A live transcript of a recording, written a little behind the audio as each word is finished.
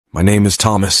My name is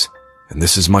Thomas, and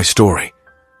this is my story.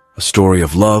 A story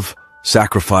of love,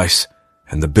 sacrifice,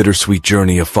 and the bittersweet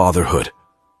journey of fatherhood.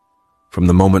 From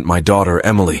the moment my daughter,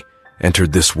 Emily,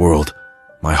 entered this world,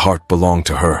 my heart belonged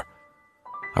to her.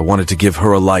 I wanted to give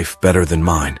her a life better than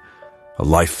mine, a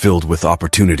life filled with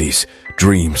opportunities,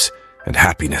 dreams, and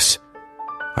happiness.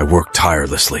 I worked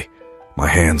tirelessly, my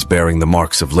hands bearing the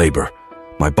marks of labor,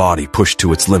 my body pushed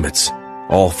to its limits,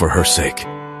 all for her sake.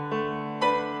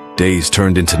 Days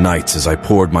turned into nights as I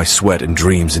poured my sweat and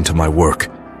dreams into my work.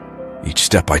 Each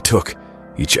step I took,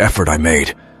 each effort I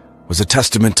made, was a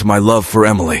testament to my love for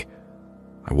Emily.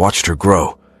 I watched her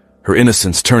grow, her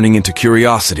innocence turning into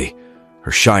curiosity,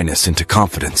 her shyness into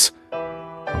confidence.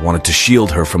 I wanted to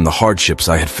shield her from the hardships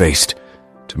I had faced,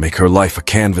 to make her life a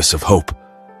canvas of hope.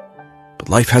 But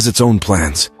life has its own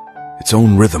plans, its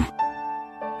own rhythm.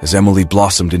 As Emily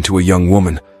blossomed into a young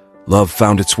woman, love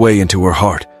found its way into her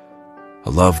heart. A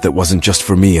love that wasn't just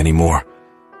for me anymore.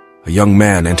 A young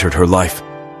man entered her life,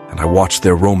 and I watched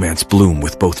their romance bloom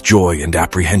with both joy and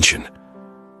apprehension.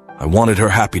 I wanted her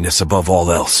happiness above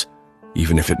all else,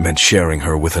 even if it meant sharing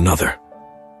her with another.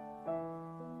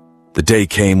 The day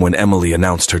came when Emily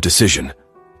announced her decision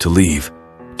to leave,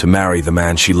 to marry the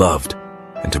man she loved,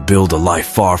 and to build a life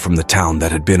far from the town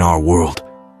that had been our world.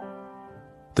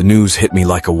 The news hit me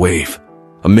like a wave,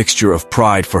 a mixture of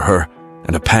pride for her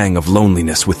and a pang of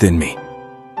loneliness within me.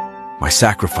 My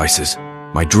sacrifices,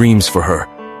 my dreams for her,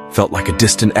 felt like a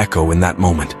distant echo in that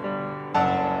moment.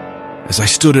 As I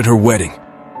stood at her wedding,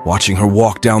 watching her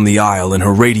walk down the aisle in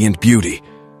her radiant beauty,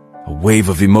 a wave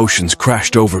of emotions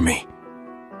crashed over me.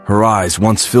 Her eyes,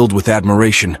 once filled with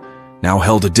admiration, now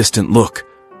held a distant look,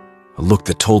 a look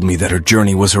that told me that her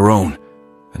journey was her own,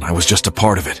 and I was just a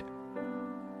part of it.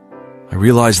 I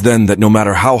realized then that no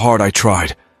matter how hard I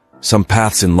tried, some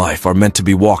paths in life are meant to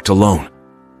be walked alone.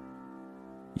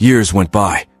 Years went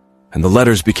by, and the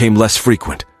letters became less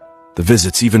frequent, the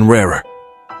visits even rarer.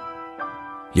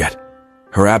 Yet,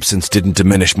 her absence didn't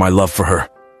diminish my love for her.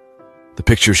 The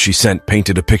pictures she sent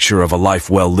painted a picture of a life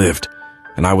well lived,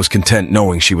 and I was content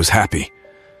knowing she was happy.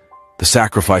 The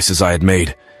sacrifices I had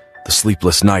made, the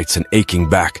sleepless nights and aching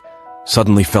back,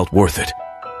 suddenly felt worth it.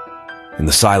 In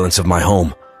the silence of my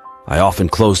home, I often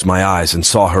closed my eyes and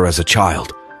saw her as a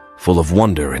child, full of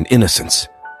wonder and innocence.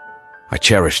 I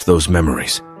cherished those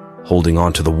memories, holding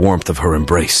on to the warmth of her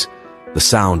embrace, the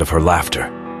sound of her laughter.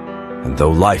 And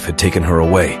though life had taken her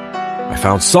away, I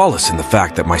found solace in the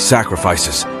fact that my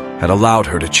sacrifices had allowed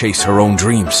her to chase her own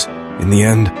dreams. In the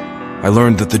end, I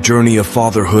learned that the journey of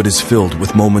fatherhood is filled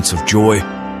with moments of joy,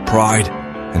 pride,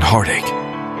 and heartache.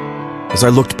 As I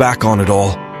looked back on it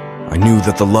all, I knew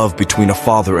that the love between a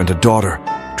father and a daughter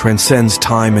transcends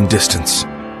time and distance.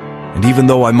 And even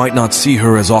though I might not see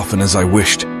her as often as I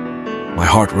wished, my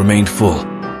heart remained full,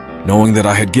 knowing that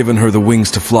I had given her the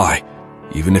wings to fly,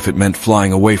 even if it meant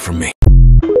flying away from me.